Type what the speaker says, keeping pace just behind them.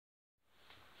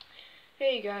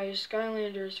Hey guys,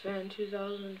 Skylanders fan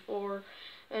 2004,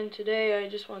 and today I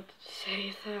just wanted to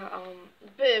say that a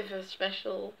bit of a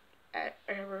special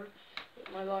error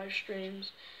with my live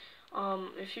streams.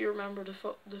 If you remember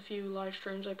the few live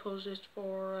streams I posted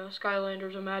for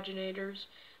Skylanders Imaginators,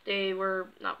 they were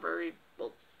not very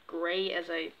great as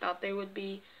I thought they would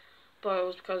be, but it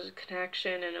was because of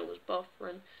connection and it was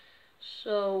buffering.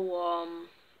 So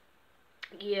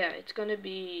yeah, it's gonna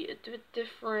be a bit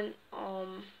different.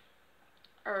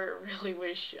 I really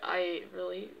wish I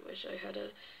had a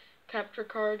capture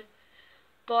card,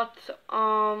 but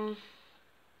I'm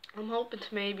hoping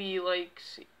to maybe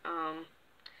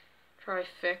try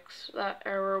fix that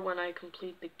error when I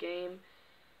complete the game.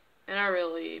 And I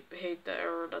really hate the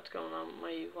error that's going on with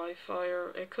my Wi-Fi,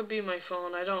 or it could be my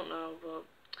phone. I don't know, but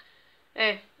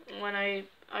hey, when I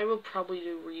will probably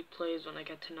do replays when I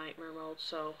get to Nightmare Mode.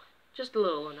 So just a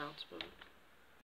little announcement.